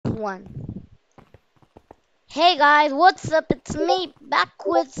1. Hey guys, what's up? It's me back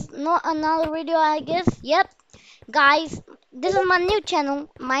with not another video, I guess. Yep, guys, this is my new channel.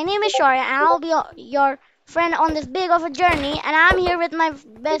 My name is Shori, and I'll be your friend on this big of a journey. And I'm here with my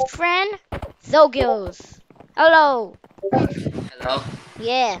best friend, Zogios. Hello. Hello.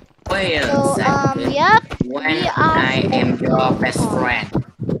 Yeah. Wait a So second. yep, When we are. I am your best friend.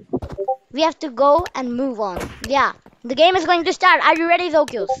 We have to go and move on. Yeah, the game is going to start. Are you ready,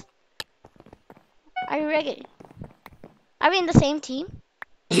 Zogios? Are you ready? Are we in the same team?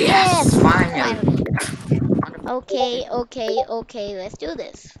 Yes, finally. Okay. Let's do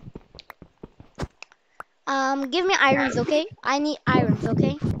this. Give me irons, okay? I need irons,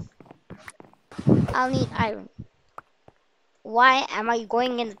 okay? I'll need iron. Why am I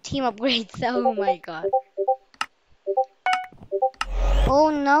going in the team upgrades? Oh my god. Oh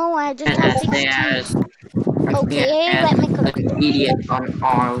no, I just have 16. Okay, let me Idiot on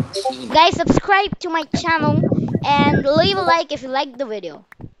our team. Guys, subscribe to my channel and leave a like if you like the video.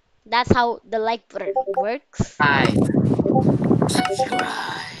 That's how the like button works. Hi.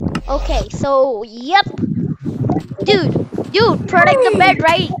 Subscribe. Okay, so yep. Dude, protect the bed,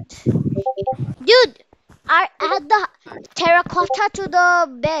 right? Dude, I add the terracotta to the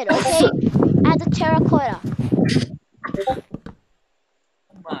bed, okay? Add the terracotta.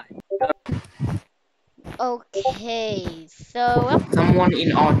 My. Okay, so Someone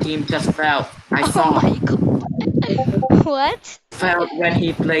in our team just fell. I saw. my god. What? Fell when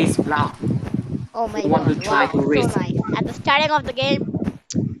he plays block. Oh my Want god. to try Wow, to so race. nice. At the starting of the game,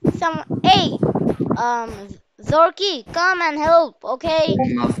 hey, Zorky, come and help, okay?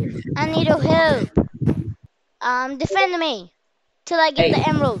 I need your help. Defend me till I get the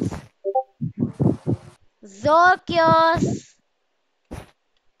emeralds. Zorkios.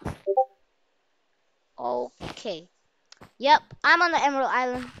 Okay. Yep, I'm on the Emerald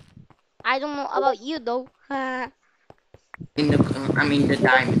Island. I don't know about you though. I'm in the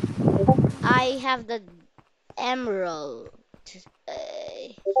diamond. I have the emerald.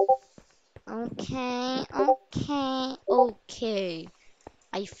 Okay.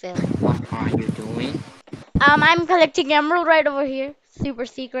 I fell. What are you doing? I'm collecting emerald right over here. Super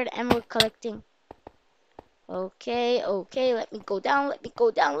secret emerald collecting. Okay. Let me go down.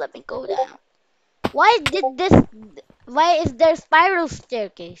 Why is there spiral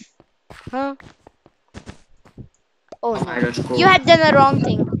staircase? Huh? Oh no. You had done a wrong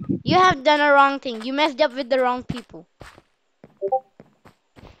thing. You messed up with the wrong people.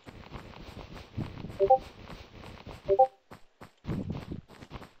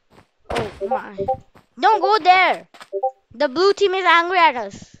 Oh my. Don't go there. The blue team is angry at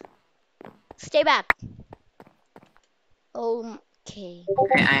us. Stay back. Okay.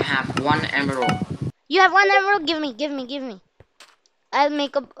 Okay, I have 1 emerald. You have 1 emerald? Give me. I'll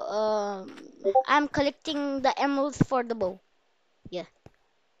make a I'm collecting the emeralds for the bow. Yeah.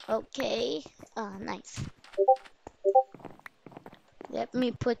 Okay. Nice. Let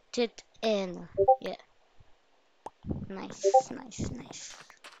me put it in. Yeah. Nice.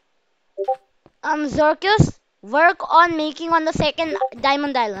 Zorkus, work on making on the second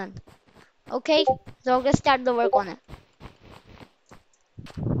diamond island. Okay? Zorkus, start the work on it.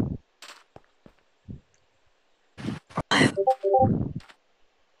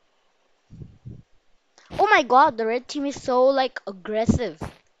 Oh my god, the red team is so like aggressive.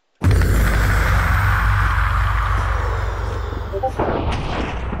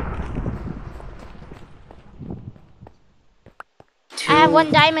 I have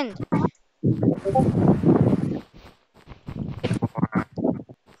 1 diamond.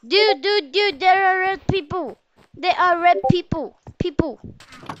 Dude, there are red people. There are red people.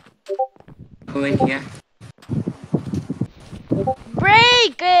 Go in here.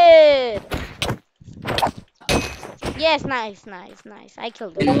 Break it! Yes, nice. I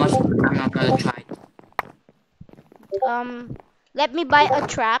killed You know him. what? I'm not gonna try. Let me buy a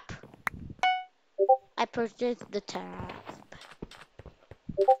trap. I purchased the trap.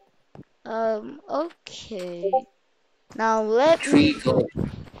 Okay. Now let me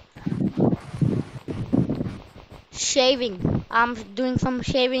shaving. I'm doing some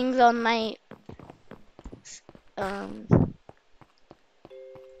shavings on my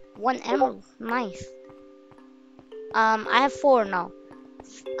 1 emerald. Nice. I have 4 now.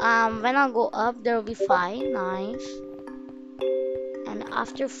 When I go up, there will be 5. Nice. And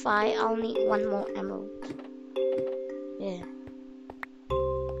after 5, I'll need 1 more emerald. Yeah.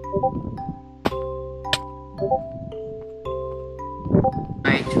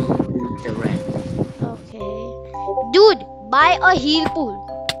 Try to do the red. Okay. Dude, buy a heal pool.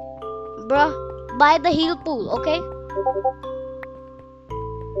 Bruh, buy the heal pool, okay?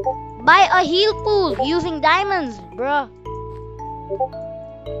 Buy a heal pool using diamonds, bruh.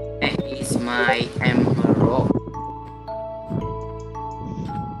 That is my emerald.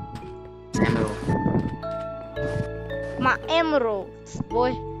 Emerald. My emeralds,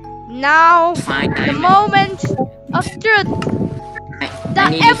 boy. Now, Five the diamonds. moment of truth. The I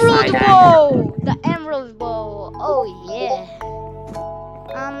need to emerald find bow. The emerald bow. Oh yeah.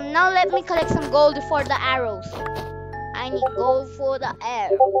 Now let me collect some gold for the arrows. I need gold for the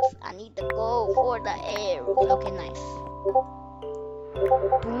arrows. I need the gold for the arrows. Okay, nice.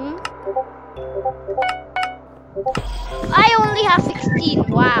 Boom. I only have 16.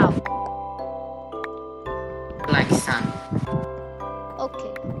 Wow. like sun.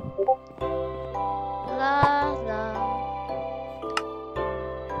 Okay. La la.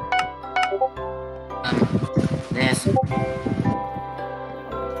 There's Okay.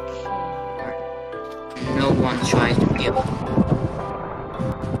 no one tries to give.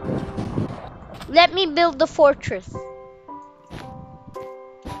 Let me build the fortress.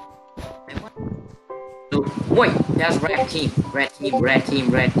 So, wait, there's red team, red team, red team,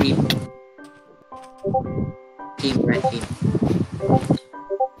 red team. Team, red team.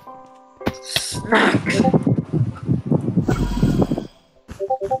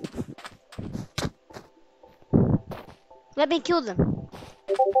 Let me kill them.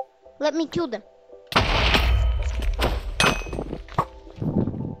 Let me kill them.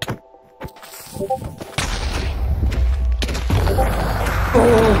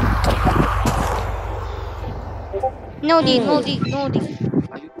 No deed, no deed, no deed.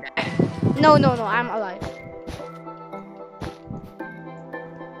 Are you dead? No, no, no, I'm alive.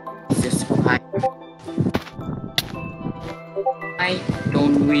 This fight. Why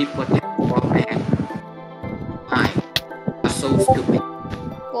don't we protect our man? I are so stupid.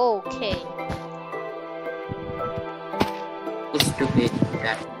 Okay. So stupid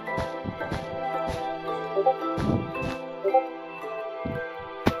that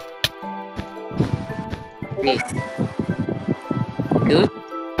this good.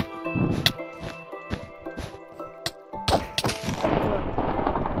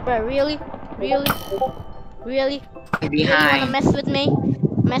 Bro, really? Really? Really? You wanna Behind mess with me?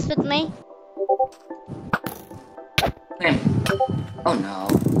 Mess with me? him. Oh no.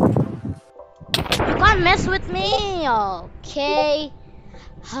 You can't mess with me. Okay.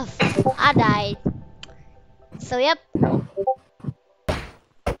 I died. So yep. No.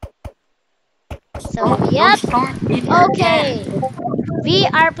 So Don't yep. start it Okay. again. We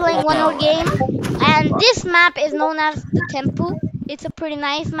are playing one more No. game, and this map is known as the Temple. It's a pretty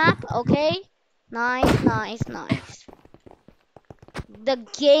nice map. Okay. Nice, nice, nice. The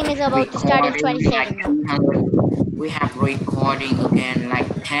game is about to start in 20 Recording like seconds now. 200. We have recording again like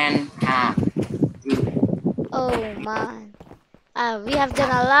 10 times. Oh man. We have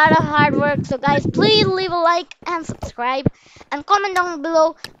done a lot of hard work, so guys, please leave a like and subscribe and comment down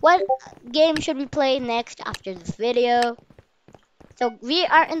below what game should we play next after this video. So we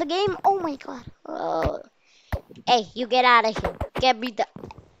are in the game. Oh my god. Oh. Hey, you get out of here. Get me the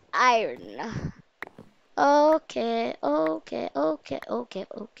iron. Okay, okay, okay, okay,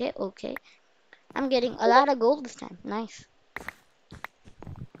 okay, okay. I'm getting a lot of gold this time. Nice.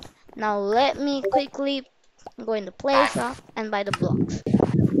 Now let me quickly go in the play shop and buy the blocks.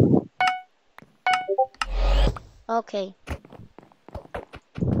 Okay.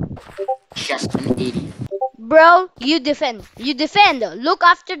 Just an idiot. Bro, you defend. You defend. Look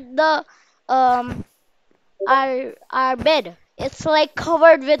after the our bed. It's like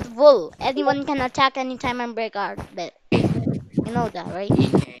covered with wool. Anyone can attack anytime and break our bed. You know that, right?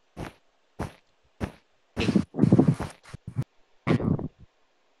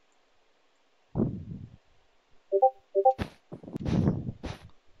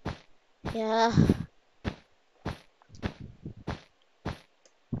 Yeah.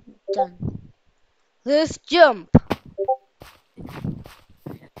 Done. Let's jump.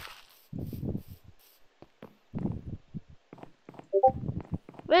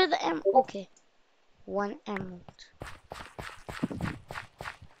 Where's the emerald? Okay. One emerald.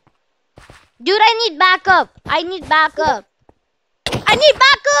 Dude, I need backup. I need backup. I need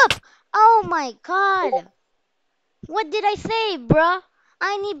backup. Oh my god. What did I say, bruh?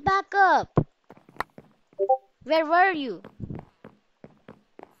 I need backup. Where were you?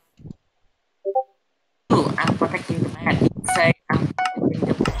 Oh, I'm protecting the man. Say I'm protecting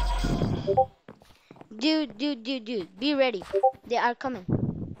the man. Dude. Be ready. They are coming.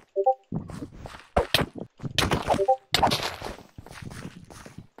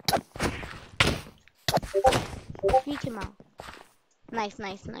 Sneak him out. Nice,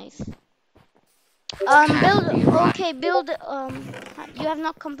 nice, nice. Build. Can't be right. Okay, build. You have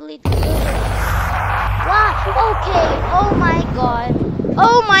not completed. Wow. Okay. Oh my god.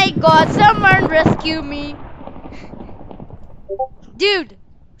 Oh my god. Someone rescue me, dude.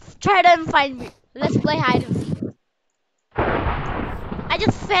 Try to find me. Let's play hide and seek. I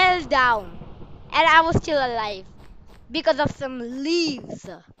just fell down, and I was still alive because of some leaves.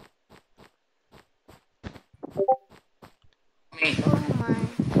 Me. Oh my.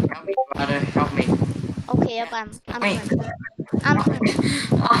 Help me, brother. Help me. Okay, yep, I'm Me. swimming. I'm swimming.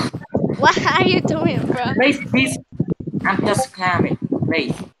 Oh, What are you doing, bro? please. I'm just climbing.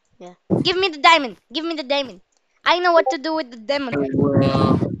 Please. Yeah. Give me the diamond. Give me the diamond. I know what to do with the I diamond.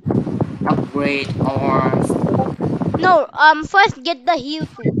 will upgrade or No, first get the heal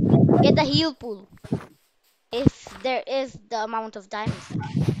pool. Get the heal pool. If there is the amount of diamonds there.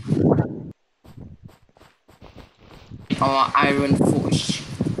 iron forge.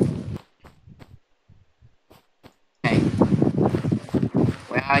 Okay.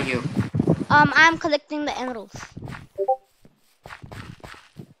 Where are you? I'm collecting the emeralds.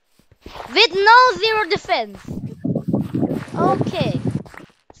 With no zero defense. Okay.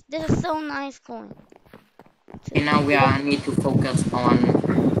 This is so nice going. Okay, now we need to focus on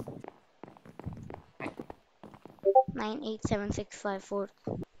 98765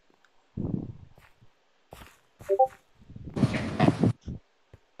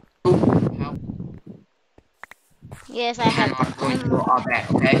 how Yes, I we have the cannot go into emerald. our bed,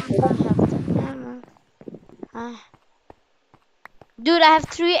 okay? I have the emerald. Ah. Dude, I have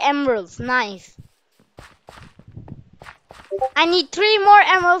 3 emeralds. Nice. I need 3 more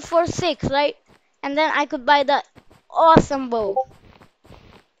emeralds for 6, right? And then I could buy the awesome bow.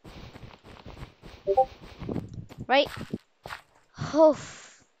 Right? Oh,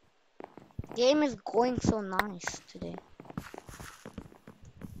 game is going so nice today.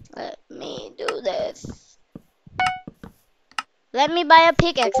 Let me do this. Let me buy a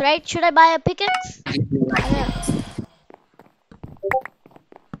pickaxe, right? Should I buy a pickaxe? If you like Yeah. it.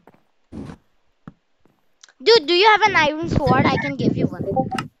 Dude, do you have an iron sword? I can give you one.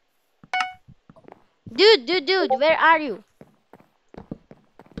 Dude, where are you?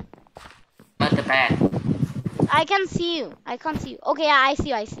 Not the bed. I can see you. I can't see you. Okay, yeah, I see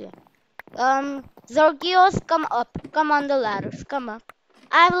you. Zorgios, come up. Come on the ladders. Come up.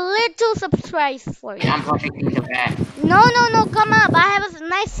 I have a little surprise for you. I'm protecting the bed. No, come up. I have a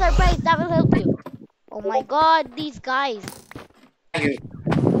nice surprise that will help you. Oh my god, these guys. Where are you?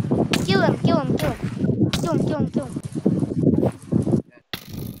 Kill him. Kill him. Don't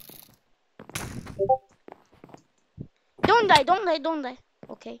die.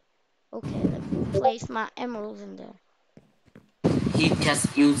 Okay, let me place my emeralds in there. He's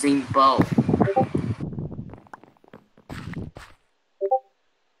just using bow.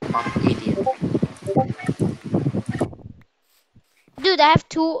 What idiot. Dude, I have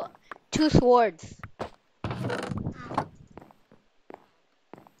two swords.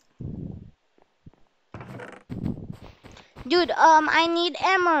 Dude, I need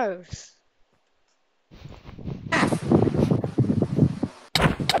emeralds.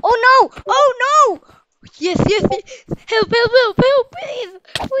 Oh no! Yes. Help, please,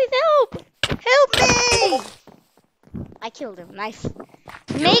 help! Help me! I killed him. Nice.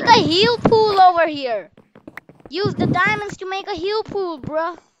 Make a heal pool over here. Use the diamonds to make a heal pool,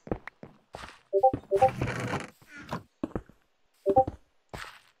 bruh. How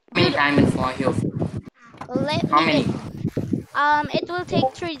many diamonds for you? Let How me many? It will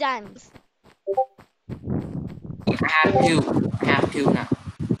take 3 diamonds. I have two now.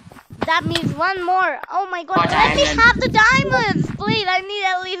 That means 1 more. Oh my god, More let me diamonds. have the diamonds! Please, I need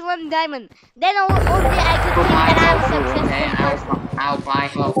at least 1 diamond. Then only I could Go think buy that I'm helpful, okay? successful person. I'll buy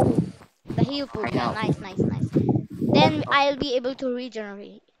helpful. The heal pool, I yeah, help. nice. Then I'll be able to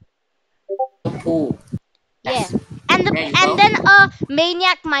regenerate. Pool. Yeah. Yes. And There you and go. then a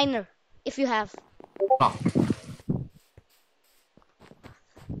maniac miner, if you have. Block.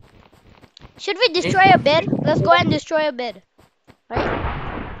 Should we destroy a bed? Let's go and destroy a bed. Right?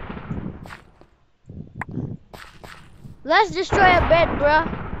 Let's destroy a bed, bruh.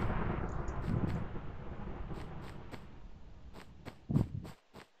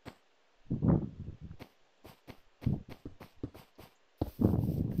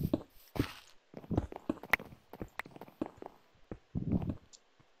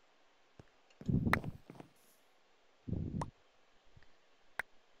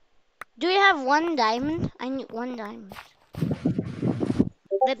 Do you have 1 diamond? I need 1 diamond.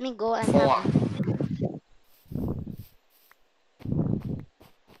 Let me go and have 4. one.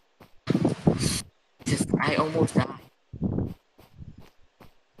 I almost died.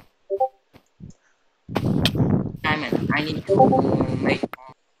 I need to make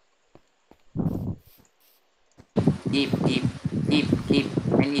deep.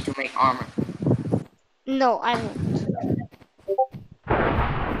 I need to make armor. No, I won't.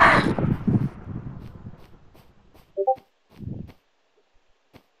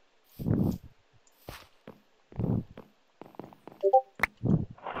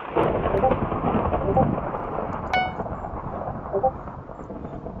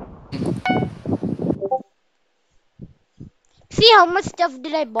 See how much stuff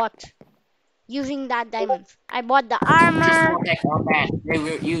did I bought using that diamonds. I bought the Just armor. protect our back. They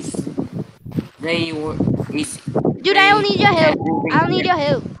will use. They were is. Dude, I'll They need your have help. moving I'll need strength. your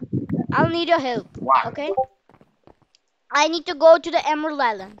help. I'll need your help. What? Okay? I need to go to the Emerald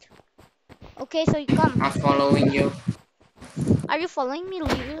Island. Okay, so you come. I'm following you. Are you following me?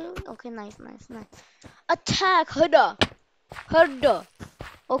 Okay, nice. Attack, Huda. Huda.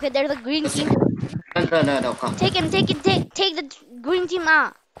 Okay, there's a green team. No, come. Take him, take the green team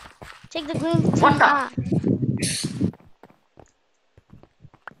out. Take the green What team the? out.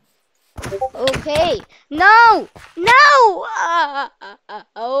 Okay. No! No!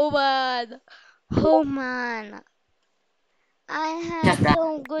 Oh man. Oh man. I Just had that.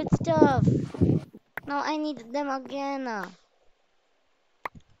 some good stuff. Now I need them again.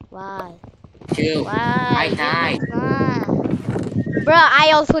 Why? Too. I Why? Give me died. one. Bruh,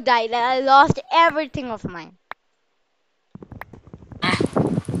 I also died. I lost everything of mine. Ah,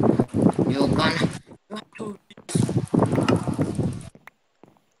 you gonna.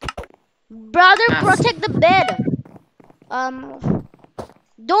 Brother, Yes. protect the bed.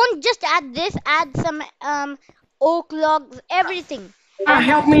 Don't just add this. Add some oak logs. Everything.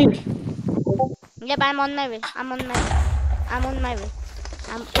 Help me. Yep, I'm on my way. I'm on my way. I'm on my way.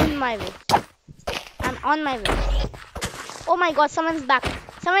 I'm on my way. I'm on my way. Oh my god, someone's back.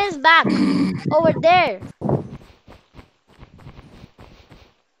 Someone is back. Over there.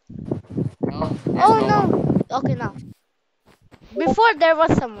 No, there's Oh no one. no. Okay, now. Before there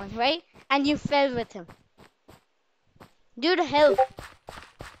was someone, right? And you fell with him. Dude, help.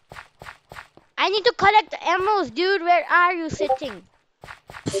 I need to collect the emeralds. Dude, where are you sitting?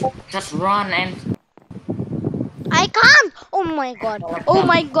 Just run and. I can't. Oh my god. Oh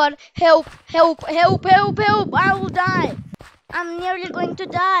my god. Help. I will die. I'm nearly going to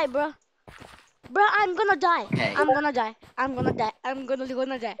die, bro. Bro, I'm gonna die. Okay, I'm gonna die. I'm gonna die. I'm gonna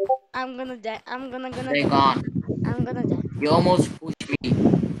die. I'm gonna die. I'm gonna they die. gone. I'm gonna die. You almost pushed me.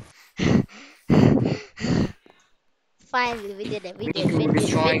 Finally, we did it. We We need did it. We to did it. We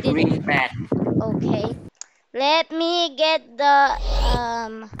destroy did it. green bat. Okay. Let me get the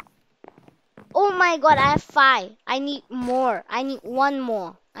oh my god, I have 5. I need more. I need one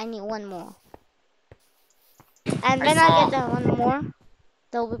more. I need one more. And I when I get saw. that one more,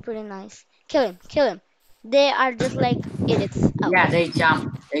 that'll be pretty nice. Kill him. Kill him. They are just like idiots. Oh. Yeah, they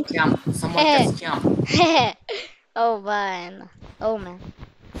jump. They jump. Someone just jump. Oh man. Oh man.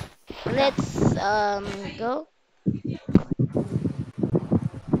 Let's go.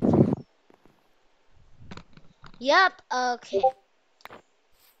 Yup. Okay.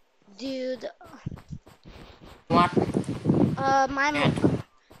 Dude. What? I'm Yeah.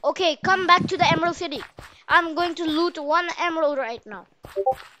 okay. Come back to the Emerald City. I'm going to loot one emerald right now.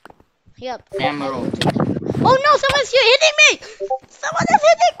 Yup. Emerald. Oh no! Someone's here hitting me! Someone is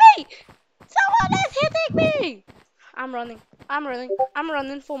hitting me! Someone is hitting me! I'm running. I'm running. I'm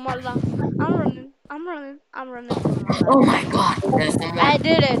running for my life. I'm running. I'm running. I'm running for my life. Oh my god, there's someone. I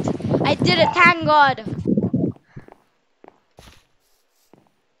did it. I did it. Thank God.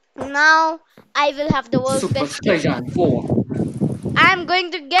 Now I will have the world's Super best skin. Saiyan 4. I'm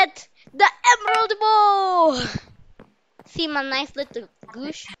going to get the emerald bow. See my nice little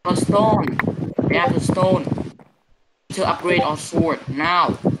goose. A stone. They have a stone. To upgrade our sword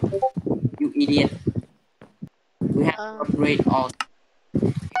now. You idiot. We have to upgrade our.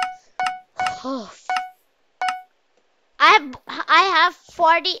 Oh, I have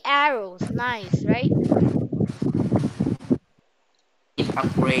 40 arrows. Nice, right?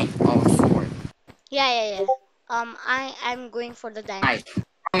 Upgrade our sword. Yeah. I'm going for the diamond. Nice.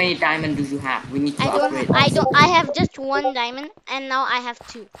 How many diamonds do you have? We need to I don't. upgrade our I don't. sword. I have just 1 diamond, and now I have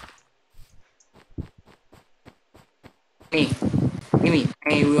 2. Gimme.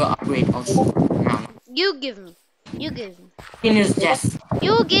 I will upgrade our sword now. You give me. You give me. Finish just.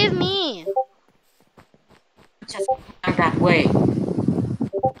 You give me. Just come that way.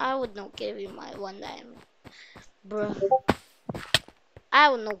 I would not give you my 1 diamond, bro. I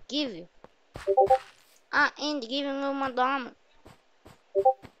would not give you. I ain't giving you my diamond.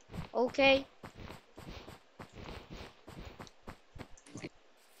 Okay.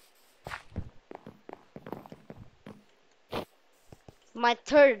 my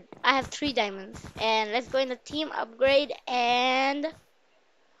third. I have 3 diamonds. And let's go in the team upgrade and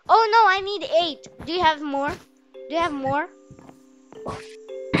oh no, I need 8. Do you have more? Do you have more?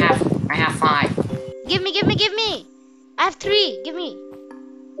 I have 5. Give me, give me, give me. I have 3. Give me.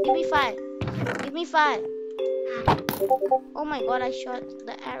 Give me 5. Give me 5. Oh my god, I shot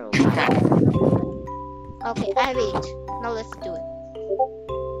the arrow. Okay, I have 8. Now let's do it.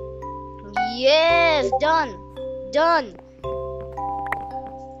 Yes, done. Done.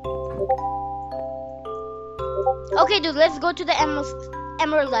 Okay, dude, let's go to the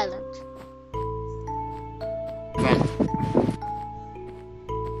Emerald Island.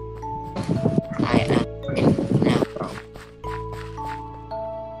 I am in now.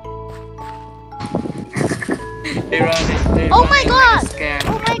 Oh my god!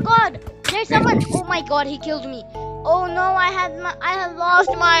 Oh my god! There's someone! Oh my god, he killed me. Oh no, I had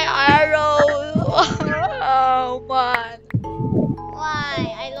lost my arrow. Oh man. Why?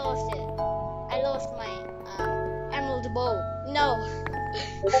 I lost it. I lost my emerald bow. No.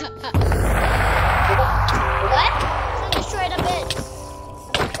 What? So destroy the bit.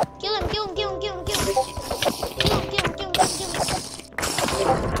 Kill him, kill him, kill him, kill him, kill him. Kill him, kill him, kill him, kill him, kill him.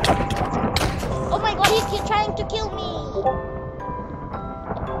 Oh my god, he's trying to kill me.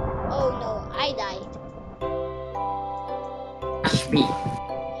 Oh no, I died. Watch me.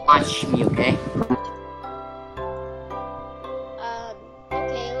 Watch me, okay?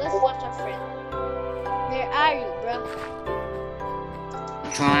 Okay, let's watch our friend. Where are you, bro?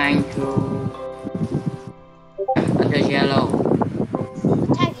 I'm trying to attack yellow.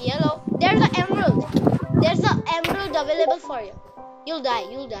 Attack yellow? There's an emerald. There's an emerald available for you. You'll die,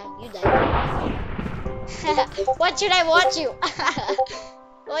 you'll die, you die. What should I watch you?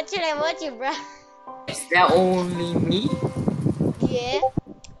 What should I watch you, bro? Is that only me? Yeah.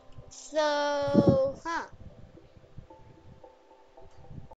 So,